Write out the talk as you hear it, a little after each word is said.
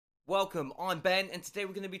Welcome, I'm Ben, and today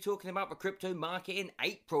we're going to be talking about the crypto market in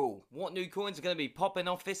April. What new coins are going to be popping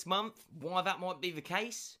off this month, why that might be the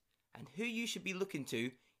case, and who you should be looking to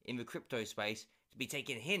in the crypto space to be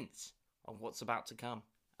taking hints on what's about to come.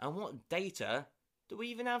 And what data do we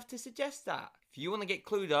even have to suggest that? If you want to get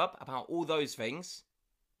clued up about all those things,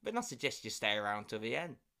 then I suggest you stay around till the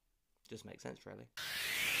end. Just makes sense, really.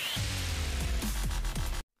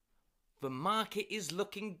 The market is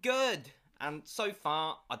looking good. And so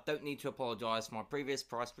far, I don't need to apologise for my previous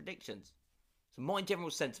price predictions. So my general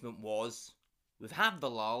sentiment was, we've had the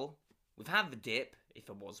lull, we've had the dip, if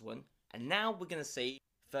there was one, and now we're going to see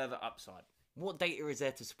further upside. What data is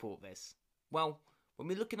there to support this? Well, when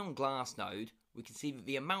we're looking on Glassnode, we can see that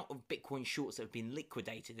the amount of Bitcoin shorts that have been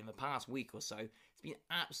liquidated in the past week or so has been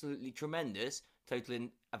absolutely tremendous, totaling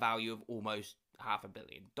a value of almost $500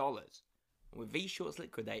 million. And with these shorts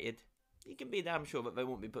liquidated, you can be damn sure that they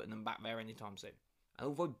won't be putting them back there anytime soon. And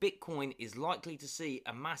although Bitcoin is likely to see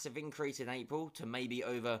a massive increase in April to maybe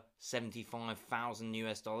over 75,000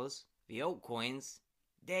 US dollars, the altcoins,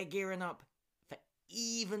 they're gearing up for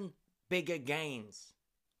even bigger gains.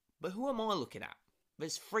 But who am I looking at?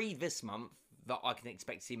 There's 3 this month that I can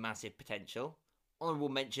expect to see massive potential. Honourable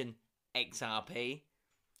mention XRP.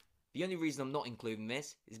 The only reason I'm not including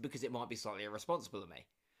this is because it might be slightly irresponsible of me.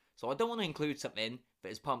 So I don't want to include something that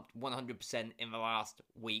has pumped 100% in the last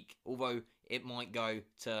week, although it might go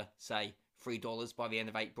to, say, $3 by the end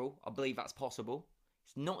of April. I believe that's possible.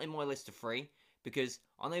 It's not in my list of 3 because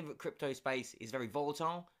I know that crypto space is very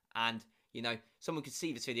volatile and, you know, someone could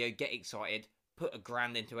see this video, get excited, put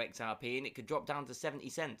 $1,000 into XRP and it could drop down to 70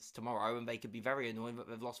 cents tomorrow and they could be very annoyed that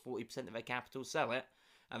they've lost 40% of their capital, sell it,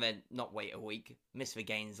 and then not wait a week, miss the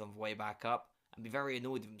gains on the way back up and be very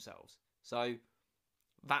annoyed with themselves. So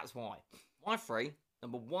that's why. My 3,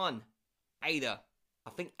 number 1, ADA. I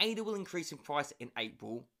think ADA will increase in price in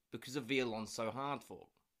April because of the Alonso hard fork.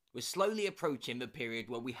 We're slowly approaching the period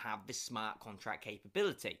where we have this smart contract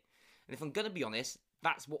capability. And if I'm going to be honest,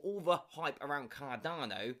 that's what all the hype around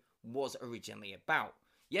Cardano was originally about.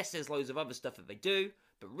 Yes, there's loads of other stuff that they do,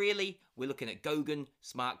 but really, we're looking at Gogan,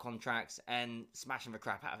 smart contracts, and smashing the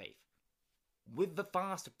crap out of ETH. With the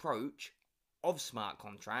fast approach of smart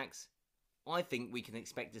contracts, I think we can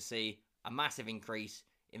expect to see a massive increase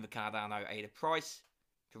in the Cardano ADA price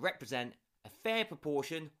to represent a fair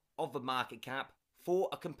proportion of the market cap for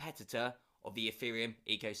a competitor of the Ethereum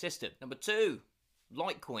ecosystem. Number 2,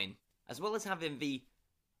 Litecoin. As well as having the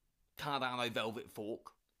Cardano Velvet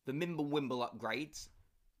fork, the Mimblewimble upgrades,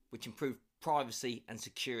 which improve privacy and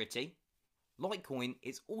security, Litecoin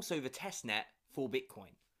is also the testnet for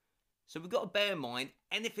Bitcoin. So we've got to bear in mind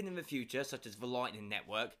anything in the future, such as the Lightning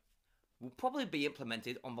Network, will probably be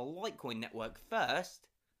implemented on the Litecoin network first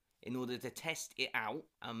in order to test it out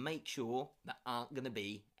and make sure there aren't going to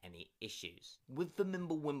be any issues. With the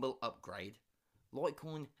Mimblewimble upgrade,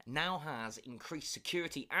 Litecoin now has increased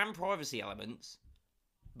security and privacy elements,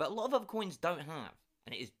 but a lot of other coins don't have.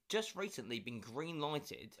 And it has just recently been green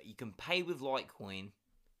lighted that you can pay with Litecoin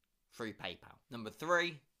through PayPal. Number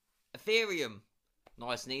 3, Ethereum.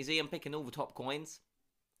 Nice and easy, I'm picking all the top coins.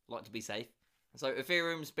 Like to be safe. So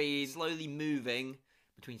Ethereum's been slowly moving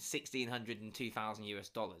between 1,600 and 2,000 US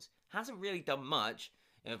dollars. Hasn't really done much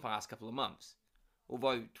in the past couple of months.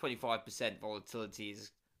 Although 25% volatility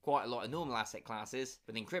is quite a lot in normal asset classes,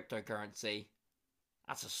 but in cryptocurrency,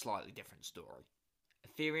 that's a slightly different story.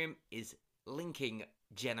 Ethereum is linking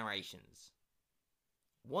generations.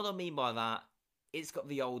 What I mean by that, it's got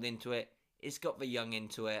the old into it, it's got the young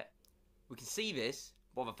into it. We can see this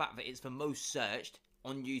by the fact that it's the most searched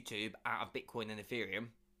on YouTube out of Bitcoin and Ethereum,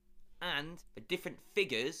 and the different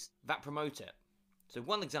figures that promote it. So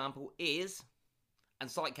one example is, and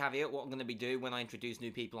slight caveat, what I'm going to be doing when I introduce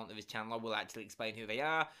new people onto this channel, I will actually explain who they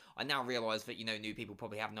are. I now realise that, you know, new people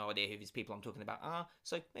probably have no idea who these people I'm talking about are,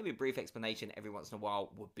 so maybe a brief explanation every once in a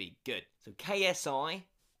while would be good. So KSI,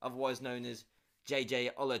 otherwise known as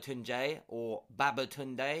JJ Olatunde, or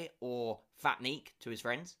Babatunde, or Fatnik to his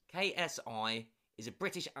friends. KSI is a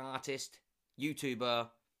British artist, YouTuber,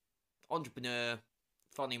 entrepreneur,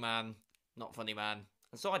 funny man, not funny man,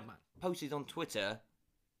 and sideman. Posted on Twitter,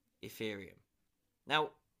 Ethereum. Now,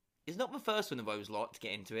 it's not the first one of those lot to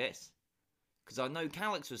get into it, because I know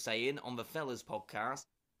Calix was saying on the Fellas podcast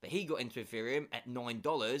that he got into Ethereum at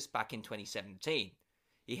 $9 back in 2017.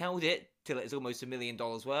 He held it till it was almost $1 million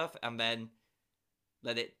worth, and then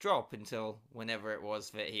let it drop until whenever it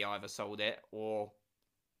was that he either sold it or,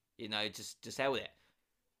 you know, just held it.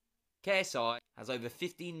 KSI has over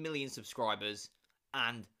 15 million subscribers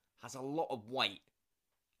and has a lot of weight,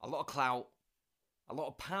 a lot of clout, a lot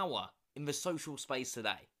of power in the social space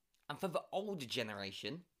today. And for the older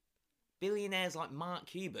generation, billionaires like Mark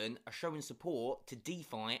Cuban are showing support to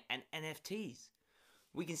DeFi and NFTs.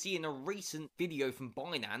 We can see in a recent video from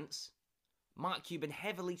Binance, Mark Cuban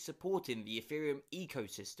heavily supporting the Ethereum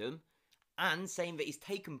ecosystem and saying that he's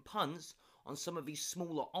taken punts on some of these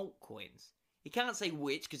smaller altcoins. He can't say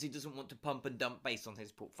which because he doesn't want to pump and dump based on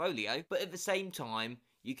his portfolio, but at the same time,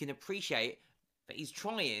 you can appreciate that he's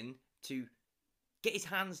trying to get his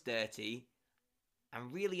hands dirty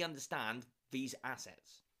and really understand these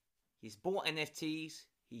assets. He's bought NFTs,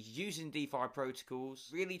 he's using DeFi protocols,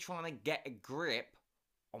 really trying to get a grip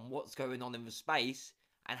on what's going on in the space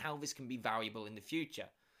and how this can be valuable in the future.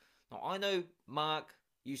 Now, I know Mark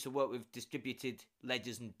used to work with distributed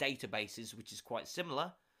ledgers and databases, which is quite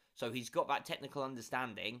similar, so he's got that technical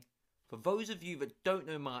understanding. For those of you that don't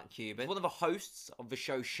know Mark Cuban, one of the hosts of the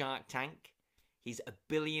show Shark Tank. He's a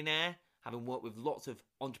billionaire, having worked with lots of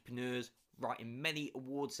entrepreneurs, writing many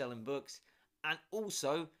award-selling books, and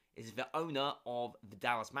also is the owner of the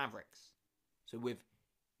Dallas Mavericks. So with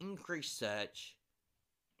increased search,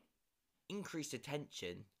 increased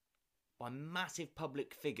attention by massive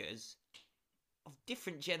public figures of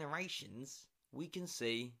different generations, we can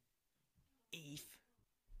see ETH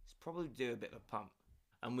is probably due a bit of a pump.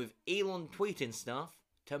 And with Elon tweeting stuff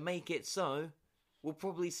to make it so, we'll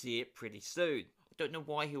probably see it pretty soon. I don't know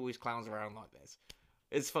why he always clowns around like this.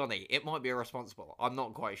 It's funny. It might be irresponsible. I'm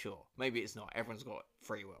not quite sure. Maybe it's not. Everyone's got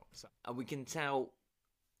free will. So. And we can tell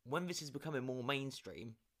when this is becoming more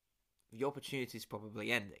mainstream, the opportunity is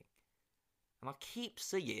probably ending. And I keep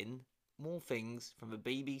seeing more things from the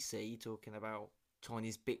BBC talking about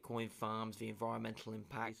Chinese Bitcoin farms, the environmental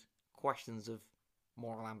impact, questions of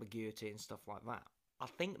moral ambiguity and stuff like that. I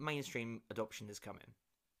think mainstream adoption is coming.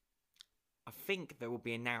 I think there will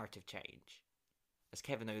be a narrative change. As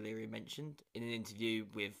Kevin O'Leary mentioned in an interview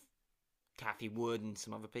with Kathy Wood and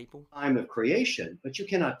some other people. Time of creation, but you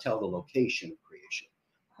cannot tell the location of creation.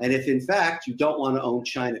 And if in fact you don't want to own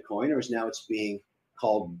China coin, or as now it's being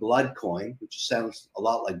called blood coin, which sounds a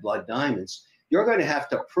lot like blood diamonds, you're going to have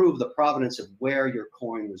to prove the provenance of where your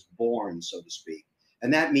coin was born, so to speak.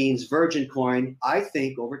 And that means virgin coin, I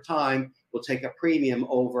think over time, will take a premium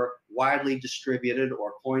over widely distributed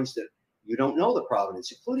or coins that you don't know the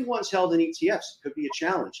provenance, including ones held in ETFs. It could be a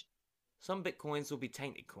challenge. Some Bitcoins will be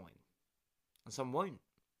tainted coin, and some won't.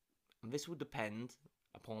 And this will depend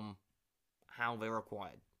upon how they're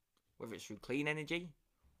acquired, whether it's through clean energy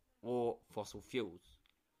or fossil fuels.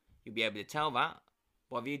 You'll be able to tell that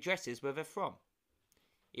by the addresses where they're from.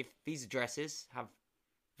 If these addresses have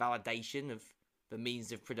validation of the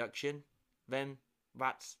means of production, then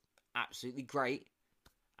that's absolutely great,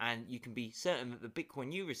 and you can be certain that the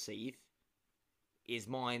Bitcoin you receive is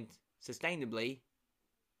mined sustainably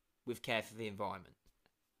with care for the environment.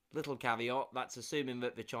 Little caveat, that's assuming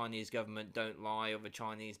that the Chinese government don't lie or the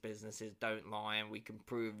Chinese businesses don't lie, and we can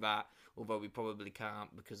prove that, although we probably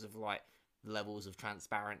can't because of like levels of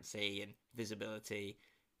transparency and visibility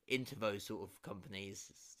into those sort of companies.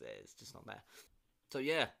 It's just not there. So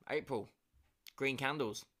yeah, April, green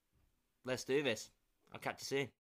candles. Let's do this. I'll catch you soon.